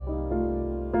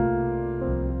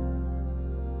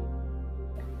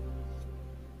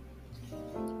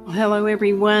Hello,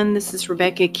 everyone. This is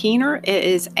Rebecca Keener. It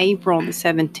is April the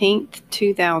 17th,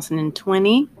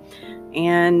 2020,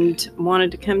 and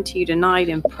wanted to come to you tonight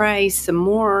and pray some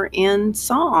more in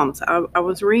Psalms. I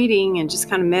was reading and just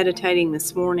kind of meditating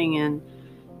this morning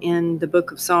in the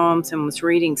book of Psalms and was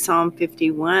reading Psalm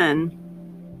 51,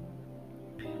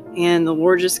 and the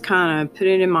Lord just kind of put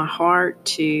it in my heart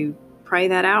to pray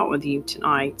that out with you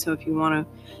tonight. So if you want to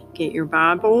get your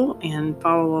Bible and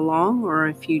follow along, or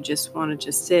if you just want to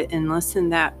just sit and listen,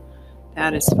 that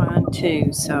is fine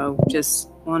too. So just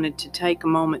wanted to take a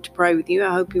moment to pray with you. I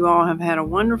hope you all have had a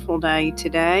wonderful day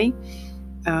today,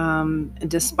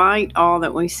 despite all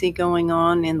that we see going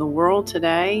on in the world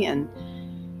today, and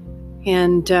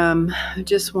I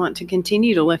just want to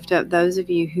continue to lift up those of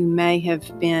you who may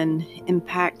have been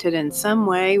impacted in some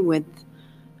way with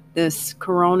this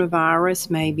coronavirus.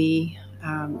 Maybe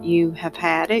you have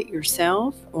had it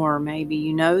yourself, or maybe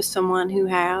you know someone who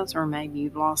has, or maybe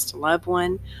you've lost a loved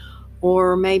one,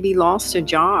 or maybe lost a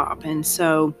job. And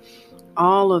so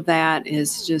all of that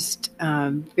is just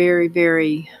very,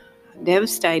 very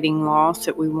devastating loss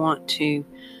that we want to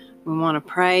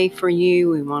pray for you.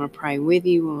 We want to pray with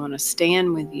you. We want to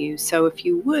stand with you. So if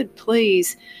you would,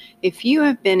 please, if you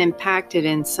have been impacted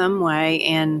in some way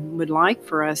and would like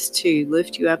for us to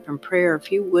lift you up in prayer,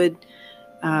 if you would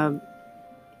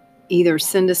either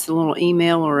send us a little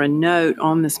email or a note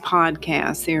on this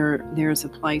podcast. There's a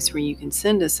place where you can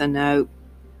send us a note,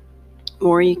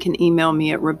 or you can email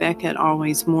me at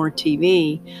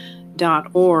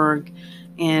rebecca@alwaysmoretv.org,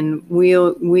 and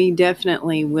we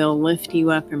definitely will lift you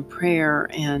up in prayer.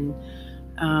 And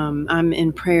I'm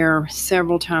in prayer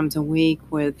several times a week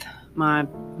with my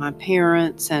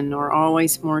parents, and our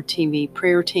Always More TV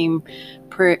prayer team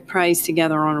prays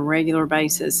together on a regular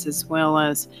basis, as well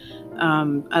as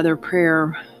other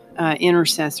prayer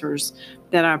intercessors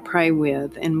that I pray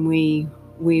with, and we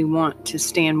want to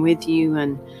stand with you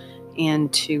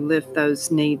and to lift those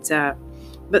needs up.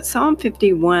 But Psalm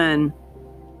 51,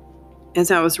 as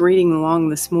I was reading along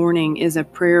this morning, is a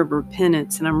prayer of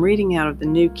repentance, and I'm reading out of the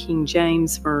New King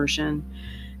James Version.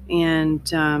 And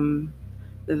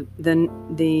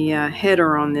the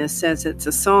header on this says it's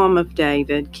a psalm of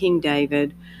David, King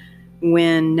David,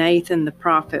 when Nathan the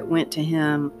prophet went to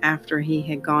him after he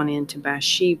had gone into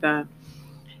Bathsheba.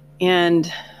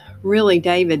 And really,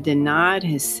 David denied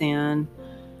his sin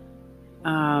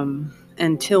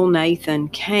until Nathan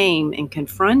came and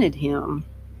confronted him.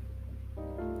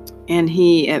 And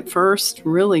he at first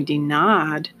really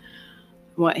denied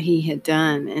what he had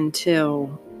done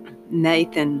until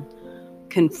Nathan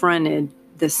confronted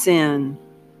the sin.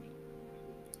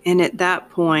 And at that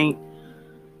point,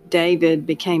 David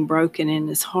became broken in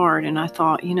his heart. And I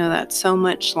thought, that's so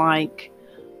much like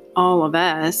all of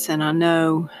us. And I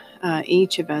know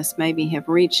each of us maybe have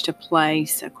reached a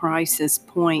place, a crisis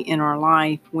point in our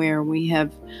life, where we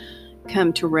have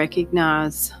come to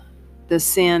recognize the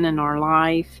sin in our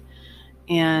life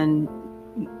and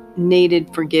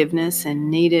needed forgiveness and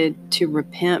needed to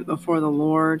repent before the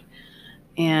Lord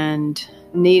and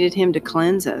needed him to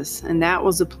cleanse us. And that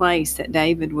was a place that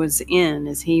David was in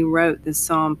as he wrote this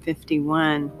Psalm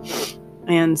 51.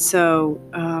 And so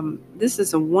this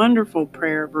is a wonderful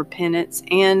prayer of repentance.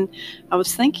 And I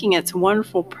was thinking it's a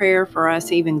wonderful prayer for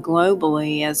us even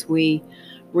globally as we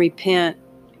repent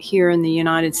here in the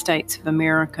United States of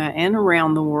America and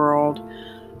around the world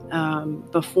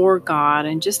before God,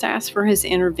 and just ask for his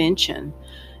intervention.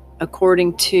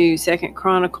 According to 2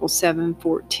 Chronicles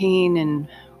 7:14, and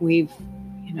we've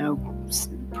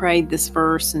prayed this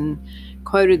verse and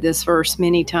quoted this verse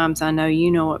many times. I know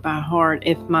you know it by heart.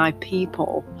 If my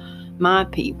people,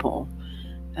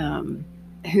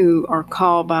 who are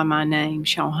called by my name,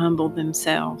 shall humble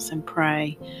themselves and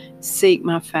pray, seek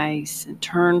my face, and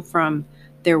turn from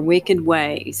their wicked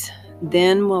ways,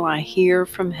 then will I hear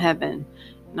from heaven,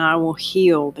 and I will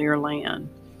heal their land.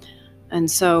 And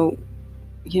so,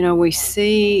 we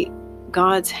see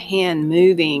God's hand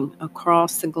moving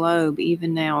across the globe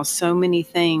even now. So many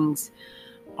things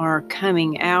are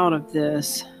coming out of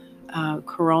this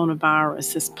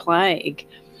coronavirus, this plague,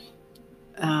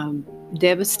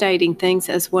 devastating things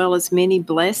as well as many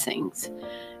blessings.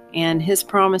 And his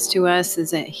promise to us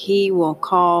is that he will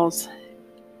cause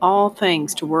all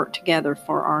things to work together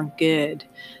for our good,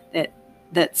 that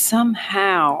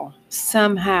somehow,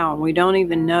 we don't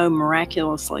even know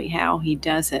miraculously how he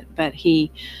does it, but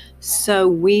he so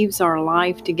weaves our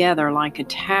life together like a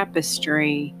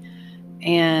tapestry,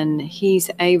 and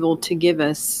he's able to give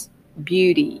us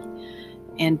beauty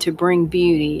and to bring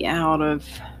beauty out of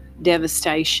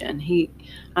devastation.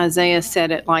 Isaiah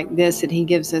said it like this, that he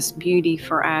gives us beauty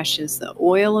for ashes, the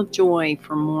oil of joy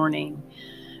for mourning.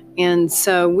 And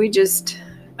so we just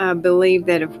believe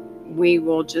that if we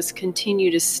will just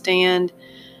continue to stand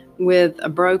with a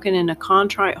broken and a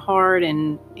contrite heart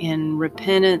and in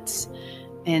repentance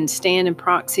and stand in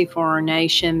proxy for our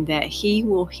nation, that He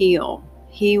will heal.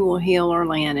 He will heal our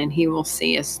land and He will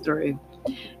see us through.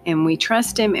 And we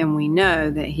trust Him and we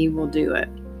know that He will do it.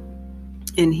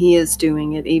 And He is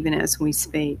doing it even as we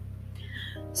speak.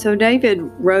 So David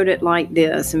wrote it like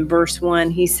this. In verse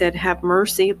 1, he said, "Have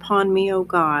mercy upon me, O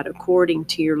God, according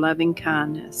to your loving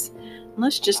kindness." And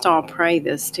let's just all pray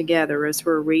this together as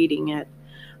we're reading it.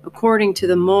 "According to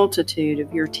the multitude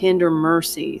of your tender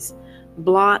mercies,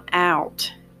 blot out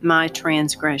my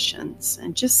transgressions."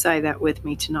 And just say that with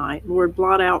me tonight. Lord,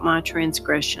 blot out my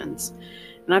transgressions.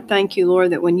 And I thank you, Lord,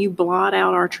 that when you blot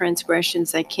out our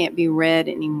transgressions, they can't be read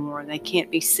anymore. They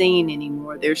can't be seen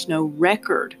anymore. There's no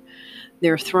record.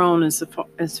 They're thrown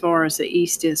as far as the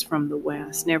east is from the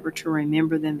west, never to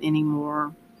remember them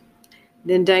anymore.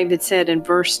 Then David said in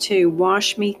verse 2,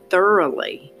 "Wash me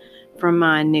thoroughly from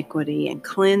my iniquity and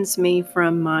cleanse me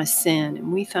from my sin."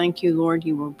 And we thank you, Lord,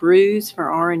 you were bruised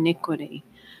for our iniquity.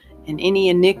 And any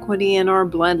iniquity in our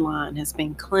bloodline has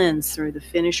been cleansed through the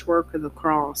finished work of the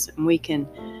cross. And we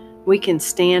can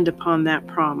stand upon that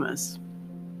promise.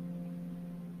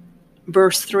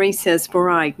 Verse 3 says, "For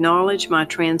I acknowledge my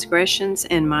transgressions,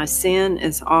 and my sin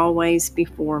is always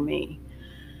before me.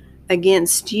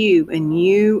 Against you and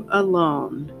you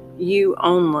alone, you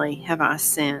only have I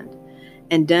sinned,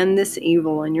 and done this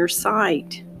evil in your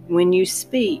sight when you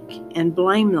speak, and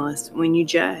blameless when you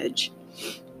judge.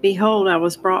 Behold, I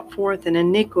was brought forth in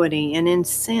iniquity, and in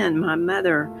sin my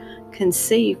mother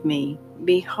conceived me.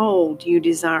 Behold, you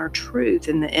desire truth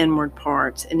in the inward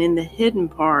parts, and in the hidden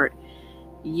part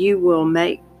you will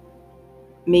make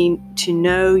me to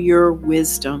know your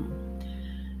wisdom."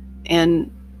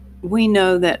 And we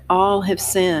know that all have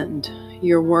sinned.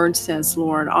 Your word says,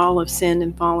 Lord, all have sinned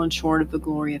and fallen short of the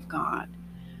glory of God.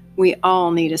 We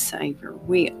all need a Savior.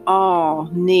 We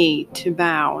all need to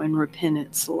bow in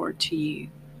repentance, Lord, to you.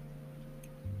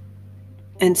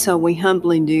 And so we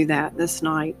humbly do that this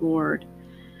night, Lord.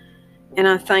 And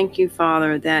I thank you,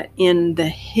 Father, that in the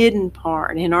hidden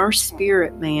part, in our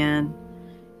spirit, man,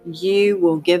 you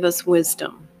will give us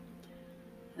wisdom.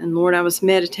 And Lord, I was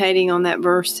meditating on that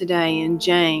verse today in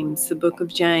James, the book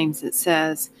of James. It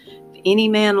says, "If any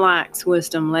man lacks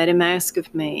wisdom, let him ask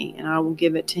of me, and I will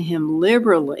give it to him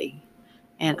liberally,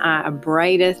 and I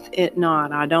upbraideth it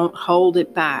not." I don't hold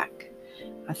it back.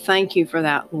 I thank you for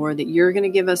that, Lord, that you're going to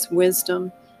give us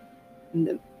wisdom in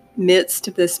the midst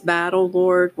of this battle,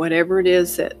 Lord, whatever it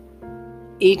is that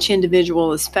each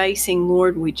individual is facing,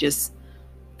 Lord. We just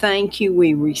thank you.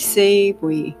 We receive.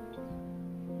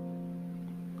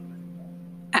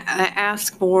 I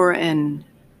ask for and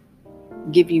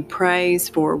give you praise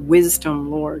for wisdom,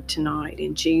 Lord, tonight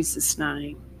in Jesus'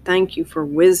 name. Thank you for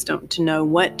wisdom to know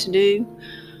what to do,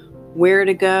 where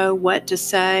to go, what to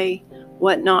say,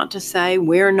 what not to say,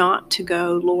 where not to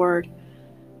go, Lord.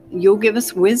 You'll give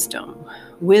us wisdom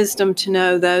to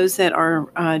know those that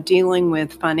are dealing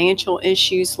with financial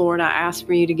issues, Lord. I ask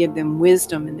for you to give them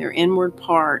wisdom in their inward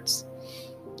parts.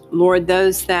 Lord,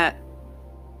 those that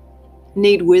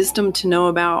need wisdom to know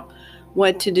about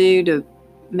what to do to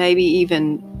maybe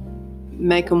even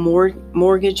make a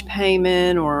mortgage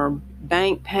payment or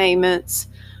bank payments,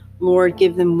 Lord,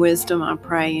 give them wisdom, I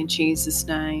pray, in Jesus'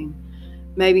 name.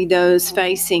 Maybe those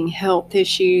facing health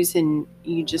issues and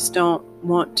you just don't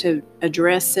want to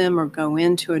address them or go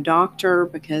into a doctor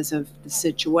because of the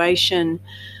situation.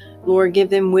 Lord, give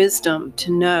them wisdom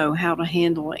to know how to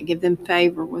handle it. Give them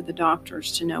favor with the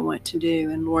doctors to know what to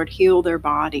do. And Lord, heal their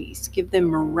bodies. Give them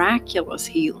miraculous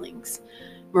healings.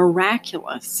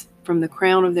 Miraculous from the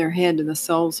crown of their head to the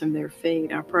soles of their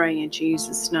feet. I pray in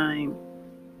Jesus' name.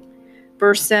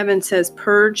 Verse 7 says,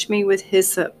 "Purge me with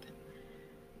hyssop."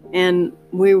 And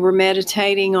we were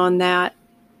meditating on that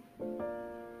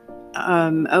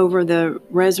over the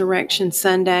Resurrection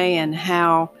Sunday, and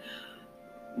how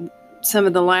some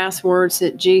of the last words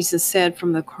that Jesus said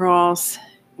from the cross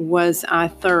was, "I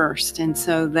thirst." And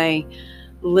so they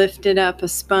lifted up a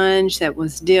sponge that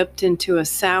was dipped into a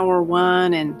sour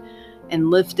wine and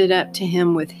lifted up to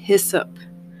him with hyssop.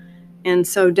 And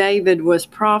so David was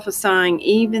prophesying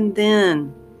even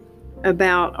then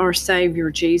about our Savior,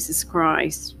 Jesus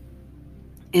Christ,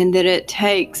 and that it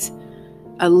takes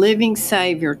a living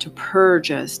Savior to purge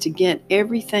us, to get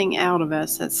everything out of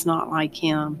us that's not like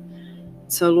Him.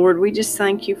 So, Lord, we just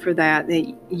thank you for that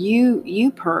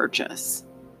you purge us.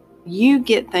 You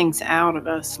get things out of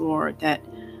us, Lord, that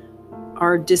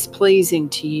are displeasing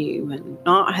to you and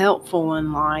not helpful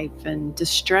in life and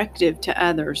destructive to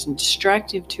others and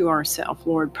destructive to ourselves.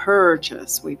 Lord, purge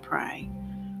us, we pray.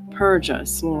 Purge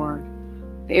us, Lord,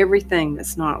 of everything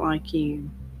that's not like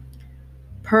you.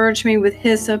 Purge me with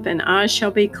hyssop, and I shall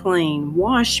be clean.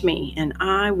 Wash me, and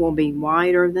I will be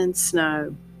whiter than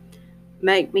snow.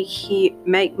 Make me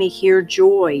hear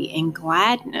joy and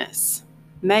gladness.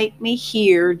 Make me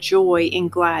hear joy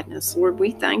and gladness. Lord, we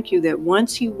thank you that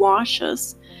once you wash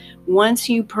us, once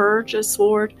you purge us,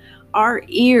 Lord, our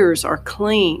ears are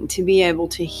clean to be able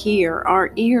to hear.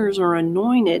 Our ears are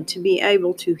anointed to be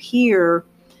able to hear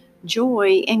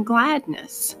joy and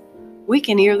gladness. We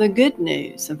can hear the good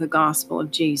news of the gospel of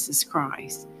Jesus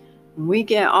Christ. When we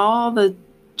get all the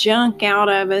junk out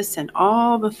of us and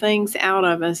all the things out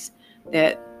of us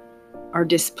that are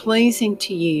displeasing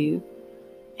to you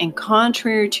and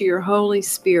contrary to your Holy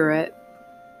Spirit,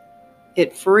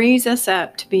 it frees us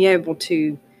up to be able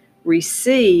to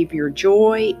receive your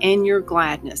joy and your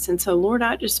gladness. And so, Lord,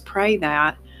 I just pray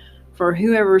that for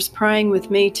whoever's praying with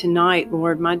me tonight,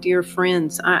 Lord, my dear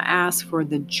friends, I ask for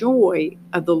the joy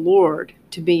of the Lord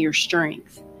to be your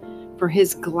strength, for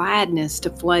his gladness to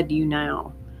flood you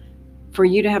now, for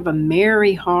you to have a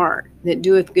merry heart that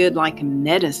doeth good like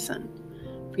medicine,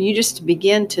 for you just to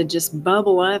begin to just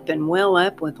bubble up and well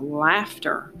up with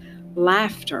laughter,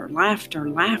 laughter, laughter,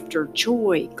 laughter,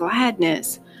 joy,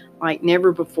 gladness like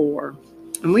never before.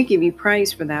 And we give you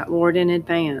praise for that, Lord, in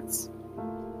advance.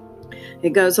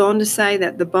 It goes on to say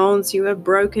that the bones you have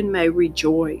broken may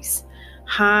rejoice.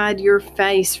 Hide your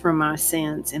face from my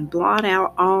sins and blot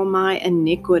out all my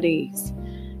iniquities.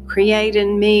 Create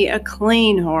in me a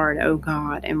clean heart, O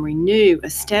God, and renew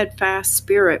a steadfast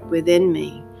spirit within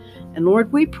me. And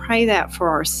Lord, we pray that for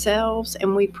ourselves,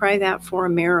 and we pray that for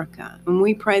America, and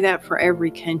we pray that for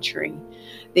every country,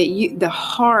 that you, the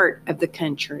heart of the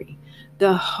country,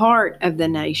 the heart of the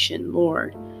nation,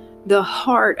 Lord, the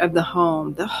heart of the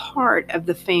home, the heart of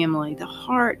the family, the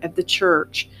heart of the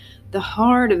church, the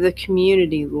heart of the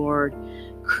community, Lord.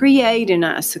 Create in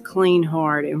us a clean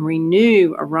heart and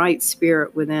renew a right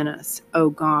spirit within us, O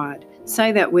God.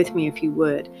 Say that with me if you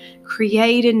would.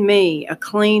 Create in me a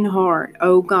clean heart,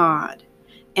 O God,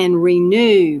 and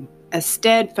renew a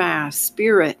steadfast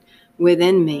spirit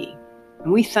within me.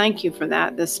 And we thank you for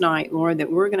that this night, Lord,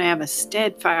 that we're going to have a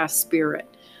steadfast spirit,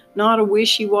 not a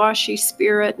wishy-washy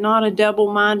spirit, not a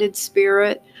double-minded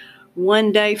spirit,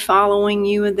 one day following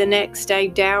you and the next day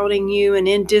doubting you and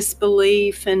in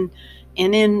disbelief and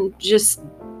in just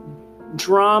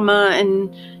drama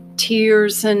and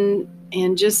tears and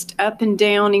just up and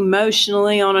down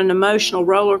emotionally on an emotional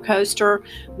roller coaster.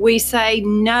 We say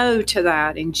no to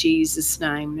that in Jesus'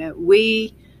 name, that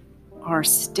we are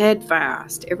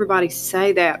steadfast. Everybody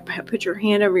say that. Put your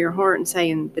hand over your heart and say,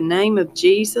 in the name of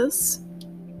Jesus,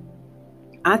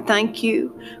 I thank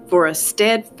you for a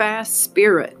steadfast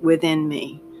spirit within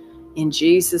me. In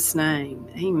Jesus' name,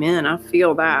 amen. I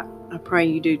feel that. I pray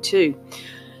you do too.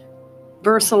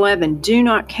 Verse 11, do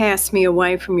not cast me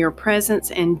away from your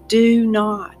presence, and do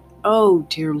not, oh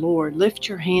dear Lord, lift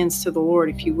your hands to the Lord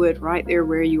if you would, right there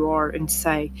where you are, and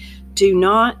say, do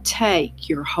not take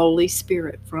your Holy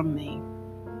Spirit from me.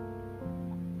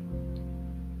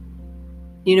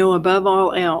 You know, above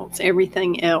all else,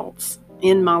 everything else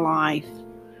in my life,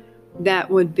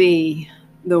 that would be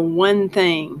the one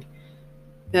thing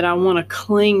that I want to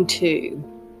cling to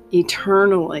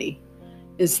eternally,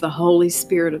 is the Holy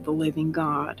Spirit of the living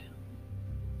God.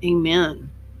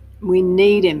 Amen. We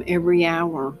need him every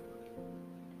hour.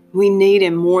 We need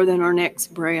him more than our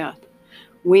next breath.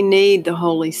 We need the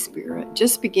Holy Spirit.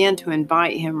 Just begin to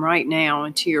invite him right now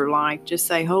into your life. Just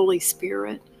say, Holy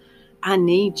Spirit, I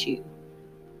need you.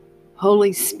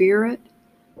 Holy Spirit,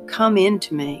 come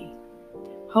into me.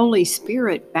 Holy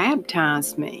Spirit,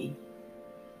 baptize me.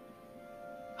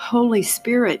 Holy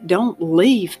Spirit, don't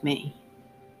leave me.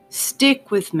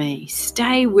 Stick with me.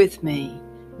 Stay with me.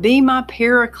 Be my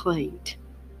paraclete.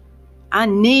 I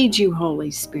need you, Holy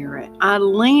Spirit. I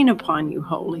lean upon you,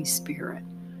 Holy Spirit.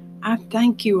 I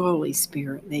thank you, Holy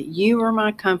Spirit, that you are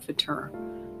my comforter.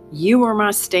 You are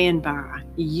my standby.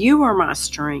 You are my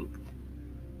strength.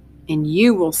 And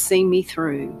you will see me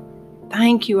through.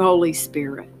 Thank you, Holy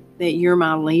Spirit, that you're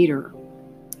my leader.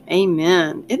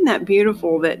 Amen. Isn't that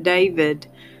beautiful that David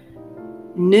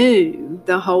knew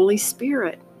the Holy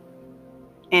Spirit?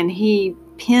 And he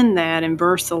penned that in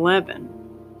verse 11.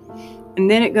 And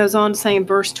then it goes on to say in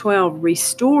verse 12,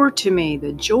 restore to me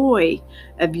the joy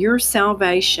of your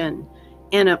salvation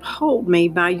and uphold me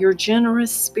by your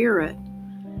generous spirit.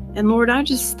 And Lord, I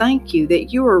just thank you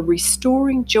that you are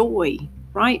restoring joy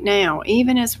right now,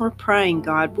 even as we're praying,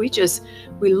 God, we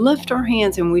lift our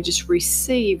hands and we just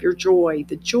receive your joy,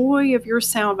 the joy of your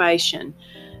salvation.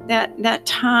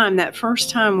 That first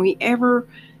time we ever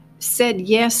said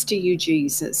yes to you,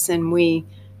 Jesus, and we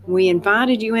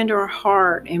invited you into our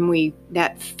heart, and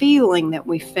that feeling that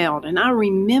we felt, and I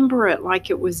remember it like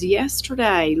it was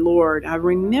yesterday, Lord. I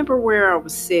remember where I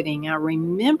was sitting. I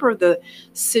remember the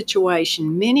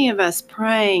situation. Many of us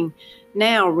praying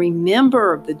now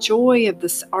remember the joy of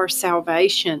our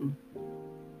salvation.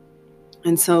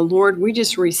 And so, Lord, we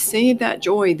just receive that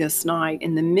joy this night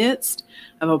in the midst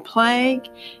of a plague,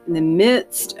 in the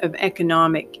midst of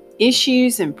economic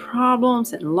issues and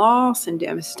problems and loss and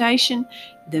devastation,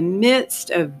 in the midst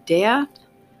of death,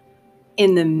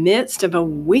 in the midst of a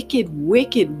wicked,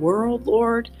 wicked world,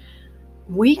 Lord.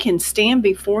 We can stand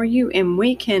before you, and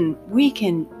we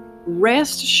can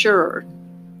rest assured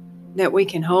that we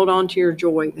can hold on to your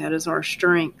joy. That is our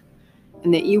strength,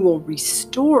 and that you will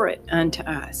restore it unto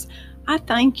us. I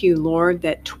thank you, Lord,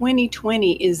 that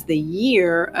 2020 is the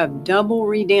year of double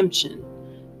redemption,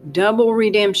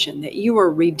 that you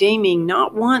are redeeming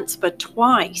not once but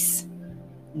twice.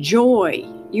 Joy,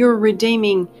 you're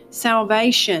redeeming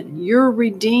salvation, you're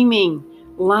redeeming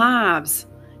lives,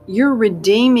 you're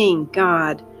redeeming,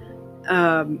 God,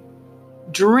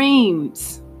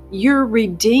 dreams, you're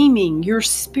redeeming your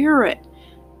spirit.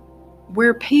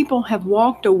 Where people have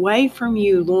walked away from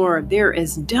you, Lord, there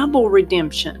is double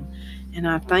redemption. And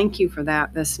I thank you for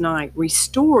that this night.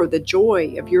 Restore the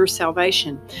joy of your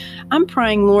salvation. I'm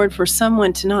praying, Lord, for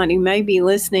someone tonight who may be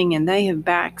listening and they have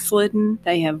backslidden.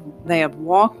 They have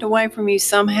walked away from you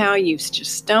somehow. You've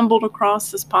just stumbled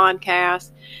across this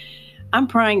podcast. I'm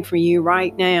praying for you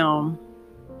right now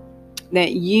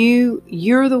that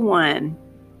you're the one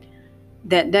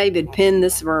that David penned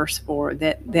this verse for,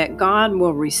 that God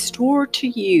will restore to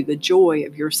you the joy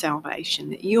of your salvation,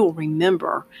 that you'll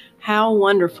remember how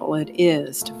wonderful it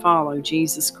is to follow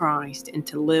Jesus Christ and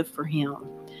to live for him,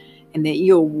 and that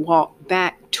you'll walk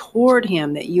back toward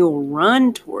him, that you'll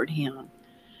run toward him,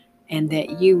 and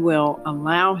that you will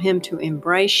allow him to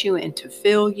embrace you and to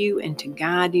fill you and to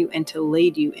guide you and to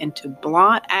lead you and to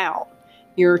blot out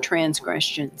your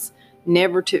transgressions,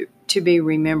 never to be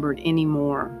remembered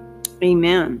anymore.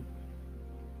 Amen.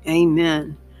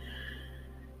 Amen.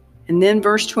 And then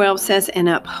verse 12 says, and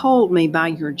uphold me by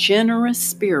your generous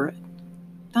spirit.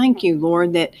 Thank you,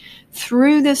 Lord, that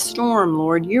through this storm,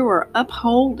 Lord, you are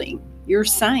upholding your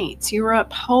saints. You're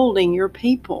upholding your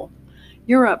people.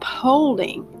 You're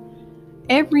upholding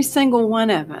every single one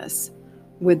of us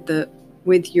with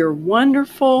your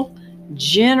wonderful,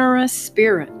 generous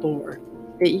spirit, Lord.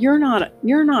 That you're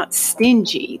not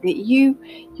stingy, that you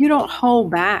don't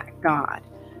hold back, God,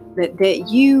 that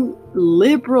you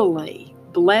liberally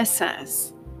bless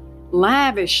us,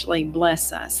 lavishly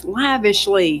bless us,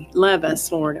 lavishly love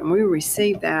us, Lord, and we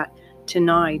receive that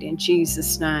tonight in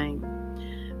Jesus' name.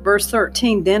 Verse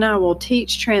 13, then I will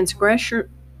teach transgressors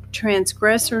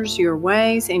your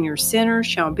ways, and your sinners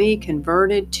shall be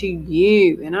converted to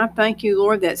you. And I thank you,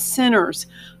 Lord, that sinners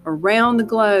around the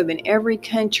globe in every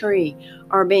country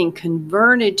are being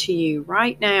converted to you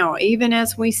right now. Even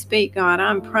as we speak, God,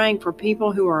 I'm praying for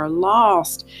people who are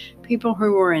lost, people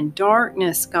who are in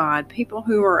darkness, God, people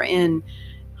who are in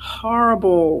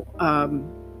horrible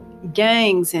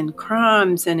gangs and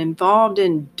crimes and involved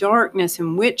in darkness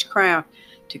and witchcraft,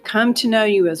 to come to know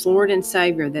you as Lord and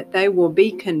Savior, that they will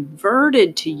be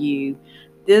converted to you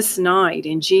this night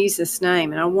in Jesus'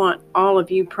 name. And I want all of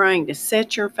you praying to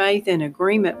set your faith in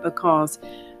agreement, because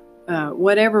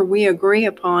whatever we agree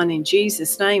upon in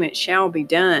Jesus' name, it shall be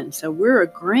done. So we're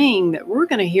agreeing that we're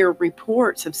going to hear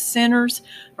reports of sinners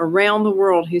around the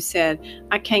world who said,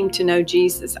 I came to know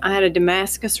Jesus. I had a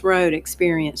Damascus Road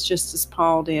experience just as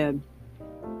Paul did.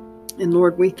 And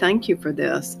Lord, we thank you for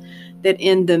this, that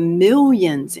in the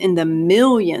millions,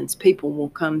 people will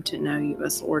come to know you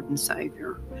as Lord and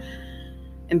Savior.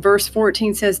 And verse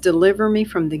 14 says, deliver me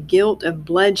from the guilt of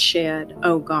bloodshed,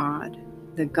 O God,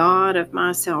 the God of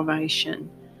my salvation.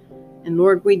 And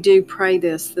Lord, we do pray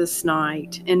this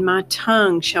night. And my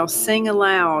tongue shall sing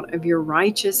aloud of your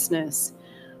righteousness.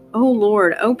 O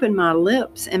Lord, open my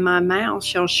lips, and my mouth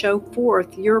shall show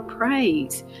forth your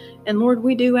praise. And Lord,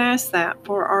 we do ask that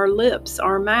for our lips,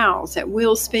 our mouths, that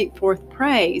we'll speak forth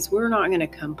praise. We're not going to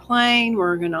complain.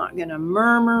 We're not going to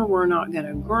murmur. We're not going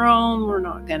to groan. We're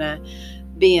not going to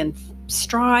be in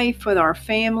strife with our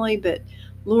family. But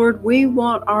Lord, we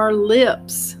want our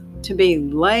lips to be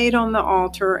laid on the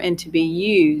altar and to be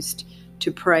used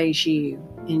to praise you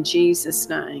in Jesus'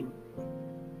 name.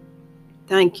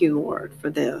 Thank you, Lord, for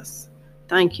this.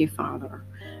 Thank you, Father.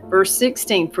 Verse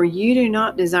 16, for you do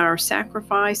not desire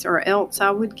sacrifice, or else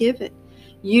I would give it.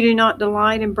 You do not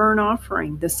delight in burnt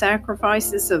offering. The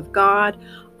sacrifices of God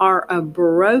are a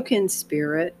broken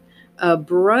spirit, a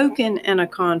broken and a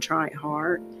contrite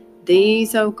heart.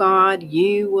 These, O God,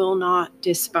 you will not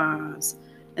despise.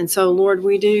 And so, Lord,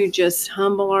 we do just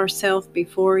humble ourselves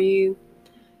before you,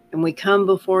 and we come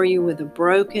before you with a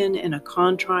broken and a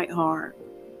contrite heart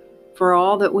for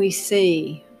all that we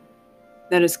see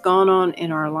that has gone on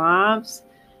in our lives,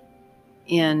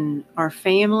 in our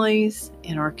families,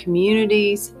 in our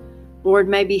communities. Lord,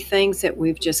 maybe things that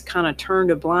we've just kind of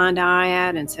turned a blind eye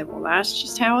at and said, well, that's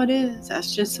just how it is.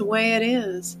 That's just the way it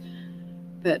is.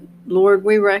 But Lord,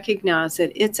 we recognize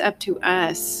that it's up to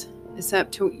us. It's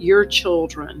up to your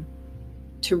children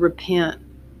to repent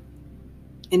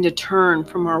and to turn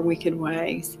from our wicked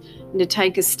ways and to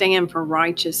take a stand for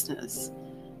righteousness.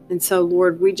 And so,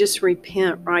 Lord, we just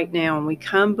repent right now, and we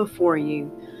come before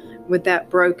you with that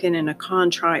broken and a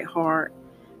contrite heart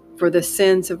for the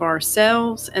sins of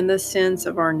ourselves and the sins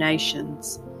of our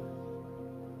nations.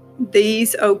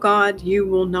 These, O God, you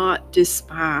will not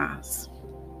despise.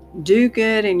 Do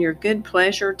good in your good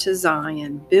pleasure to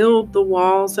Zion. Build the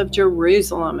walls of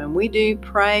Jerusalem. And we do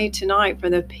pray tonight for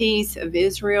the peace of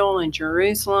Israel and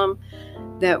Jerusalem,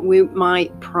 that we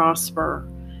might prosper.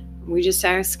 We just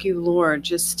ask you, Lord,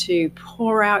 just to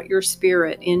pour out your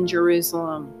Spirit in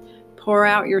Jerusalem. Pour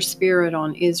out your Spirit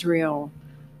on Israel.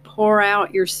 Pour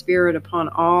out your Spirit upon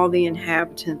all the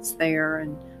inhabitants there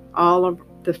and all of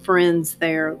the friends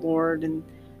there, Lord, and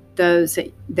those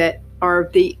that are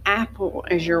the apple,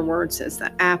 as your word says,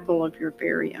 the apple of your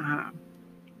very eye.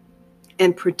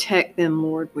 And protect them,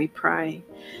 Lord, we pray.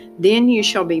 Then you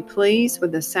shall be pleased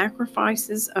with the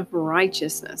sacrifices of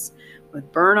righteousness,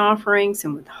 with burnt offerings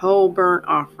and with whole burnt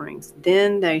offerings.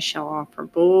 Then they shall offer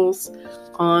bulls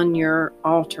on your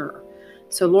altar.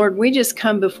 So, Lord, we just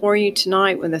come before you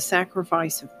tonight with a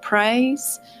sacrifice of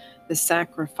praise, the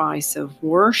sacrifice of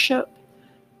worship,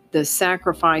 the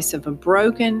sacrifice of a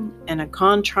broken and a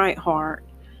contrite heart.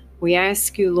 We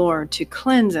ask you, Lord, to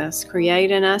cleanse us, create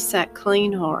in us that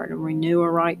clean heart, and renew a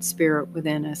right spirit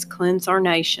within us. Cleanse our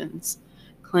nations.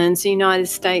 Cleanse the United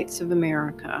States of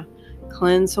America.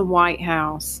 Cleanse the White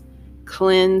House.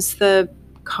 Cleanse the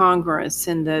Congress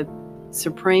and the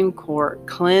Supreme Court.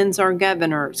 Cleanse our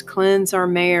governors. Cleanse our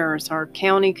mayors, our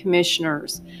county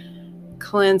commissioners.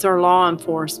 Cleanse our law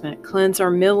enforcement. Cleanse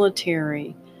our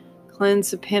military.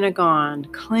 Cleanse the Pentagon.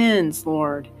 Cleanse,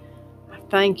 Lord. I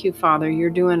thank you, Father.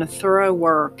 You're doing a thorough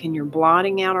work, and you're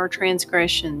blotting out our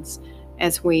transgressions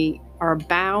as we are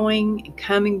bowing and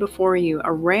coming before you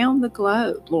around the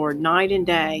globe, Lord, night and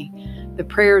day. The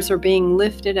prayers are being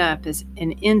lifted up as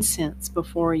an incense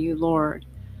before you, Lord.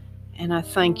 And I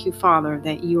thank you, Father,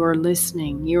 that you are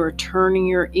listening. You are turning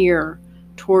your ear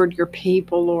toward your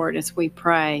people, Lord, as we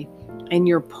pray. And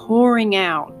you're pouring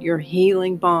out your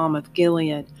healing balm of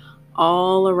Gilead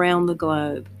all around the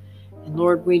globe. And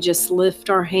Lord, we just lift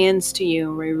our hands to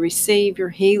you. We receive your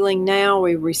healing now.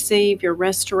 We receive your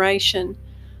restoration.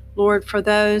 Lord, for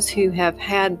those who have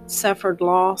suffered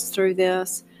loss through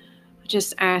this, I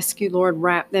just ask you, Lord,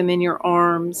 wrap them in your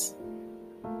arms.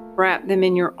 Wrap them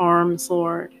in your arms,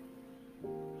 Lord.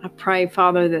 I pray,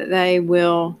 Father, that they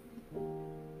will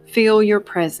feel your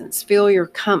presence, feel your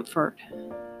comfort.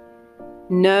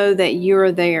 Know that you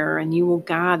are there, and you will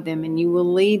guide them and you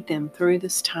will lead them through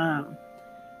this time.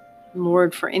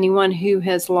 Lord, for anyone who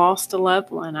has lost a loved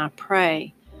one, I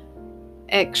pray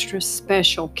extra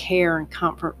special care and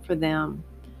comfort for them.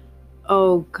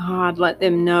 Oh God, let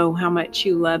them know how much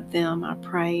you love them. I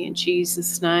pray in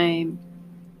Jesus' name.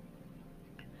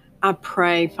 I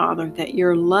pray, Father, that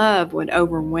your love would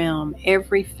overwhelm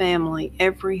every family,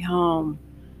 every home.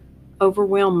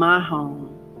 Overwhelm my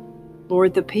home.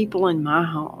 Lord, the people in my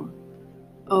home.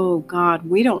 Oh God,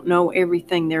 we don't know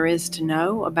everything there is to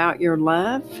know about your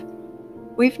love.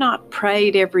 We've not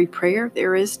prayed every prayer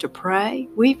there is to pray.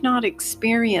 We've not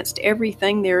experienced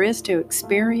everything there is to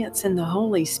experience in the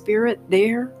Holy Spirit.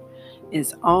 There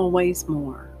is always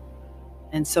more.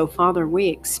 And so, Father, we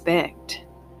expect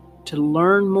to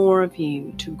learn more of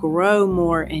you, to grow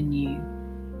more in you,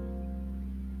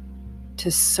 to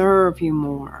serve you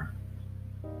more,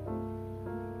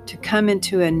 to come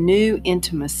into a new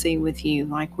intimacy with you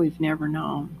like we've never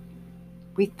known.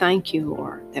 We thank you,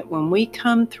 Lord, that when we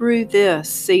come through this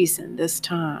season, this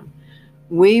time,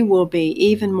 we will be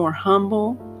even more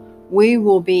humble. We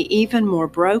will be even more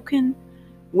broken.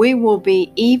 We will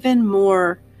be even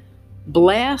more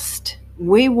blessed.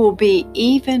 We will be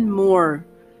even more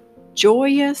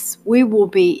joyous. We will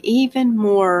be even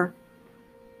more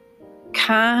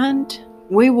kind.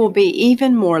 We will be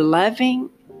even more loving.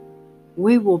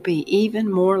 we will be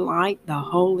even more like the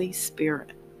Holy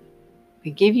Spirit.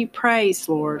 We give you praise,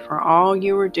 Lord, for all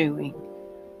you are doing.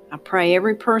 I pray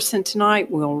every person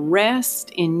tonight will rest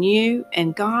in you.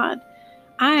 And God,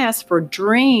 I ask for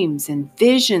dreams and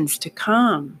visions to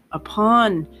come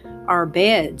upon our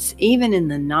beds, even in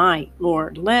the night,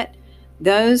 Lord. Let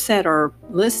those that are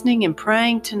listening and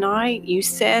praying tonight, you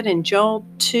said in Joel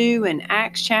 2 and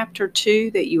Acts chapter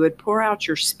 2 that you would pour out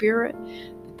your Spirit.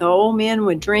 The old men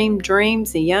would dream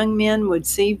dreams, the young men would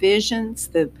see visions,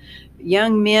 the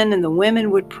young men and the women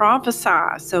would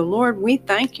prophesy. So, Lord, we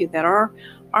thank you that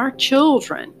our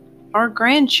children, our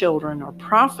grandchildren are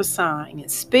prophesying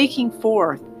and speaking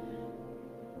forth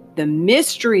the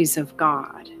mysteries of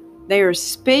God. They are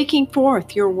speaking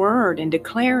forth your word and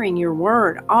declaring your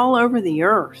word all over the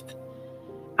earth.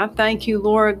 I thank you,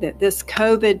 Lord, that this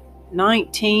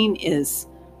COVID-19 is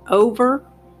over.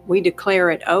 We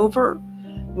declare it over.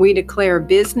 We declare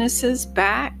businesses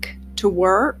back to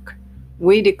work.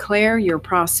 We declare your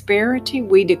prosperity.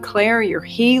 We declare your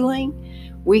healing.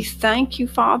 We thank you,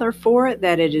 Father, for it,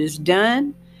 that it is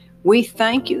done. We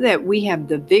thank you that we have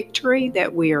the victory,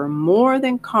 that we are more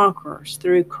than conquerors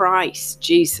through Christ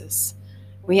Jesus.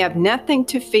 We have nothing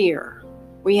to fear.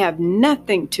 We have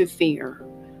nothing to fear.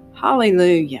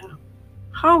 Hallelujah.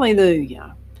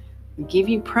 Hallelujah. We give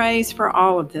you praise for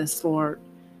all of this, Lord.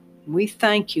 We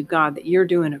thank you, God, that you're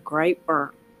doing a great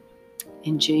work.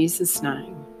 In Jesus'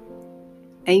 name.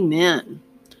 Amen.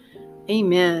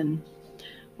 Amen.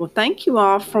 Well, thank you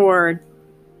all for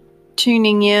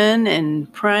tuning in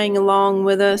and praying along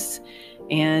with us.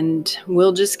 And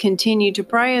we'll just continue to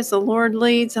pray as the Lord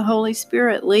leads, the Holy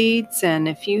Spirit leads. And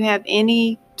if you have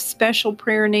any special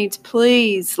prayer needs,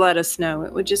 please let us know.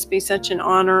 It would just be such an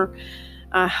honor.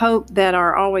 I hope that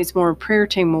our Always More prayer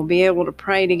team will be able to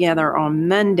pray together on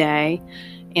Monday.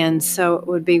 And so it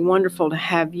would be wonderful to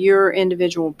have your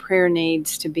individual prayer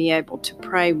needs to be able to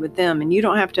pray with them. And you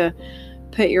don't have to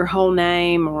put your whole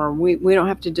name, or we don't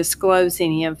have to disclose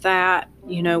any of that.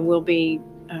 We'll be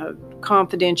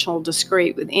confidential,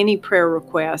 discreet with any prayer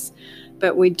requests.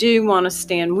 But we do want to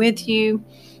stand with you.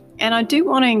 And I do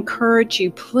want to encourage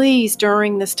you, please,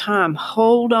 during this time,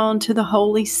 hold on to the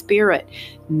Holy Spirit.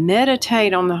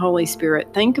 Meditate on the Holy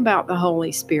Spirit. Think about the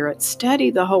Holy Spirit.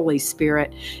 Study the Holy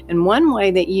Spirit. And one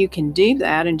way that you can do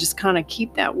that and just kind of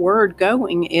keep that word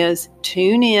going is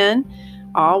tune in.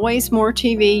 Always More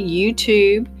TV,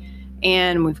 YouTube.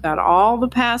 And we've got all the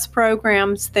past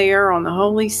programs there on the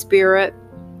Holy Spirit.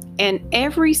 And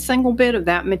every single bit of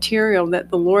that material that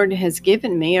the Lord has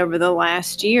given me over the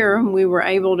last year, we were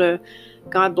able to,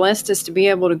 God blessed us to be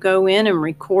able to go in and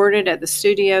record it at the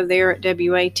studio there at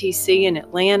WATC in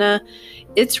Atlanta.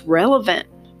 It's relevant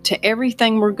to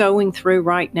everything we're going through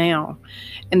right now.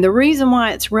 And the reason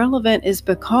why it's relevant is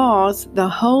because the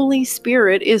Holy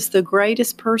Spirit is the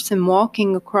greatest person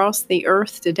walking across the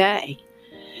earth today.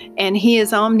 And He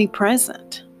is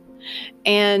omnipresent.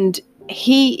 And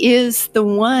He is the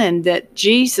one that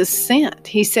Jesus sent.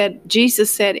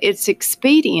 Jesus said, it's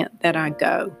expedient that I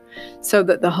go so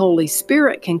that the Holy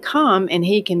Spirit can come and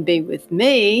He can be with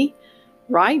me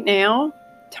right now,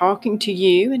 talking to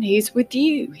you, and He's with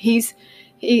you.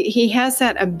 He has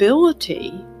that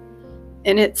ability,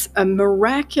 and it's a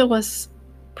miraculous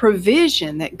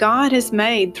provision that God has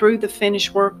made through the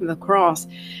finished work of the cross.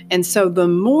 And so the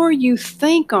more you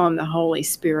think on the Holy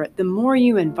Spirit, the more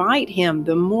you invite Him,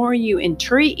 the more you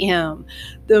entreat Him,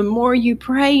 the more you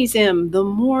praise Him, the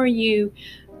more you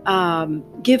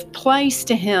give place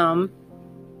to Him,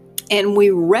 and we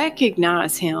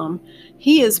recognize Him.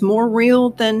 He is more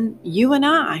real than you and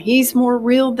I. He's more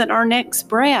real than our next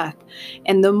breath.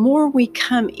 And the more we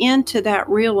come into that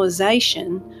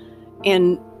realization,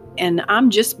 and I'm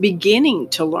just beginning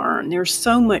to learn, there's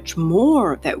so much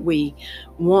more that we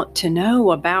want to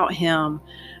know about Him,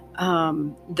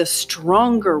 the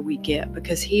stronger we get,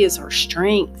 because He is our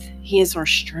strength. He is our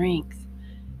strength.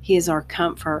 He is our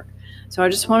comfort. So I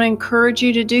just want to encourage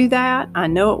you to do that. I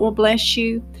know it will bless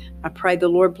you. I pray the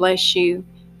Lord bless you.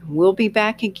 We'll be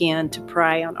back again to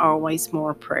pray on Always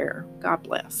More Prayer. God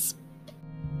bless.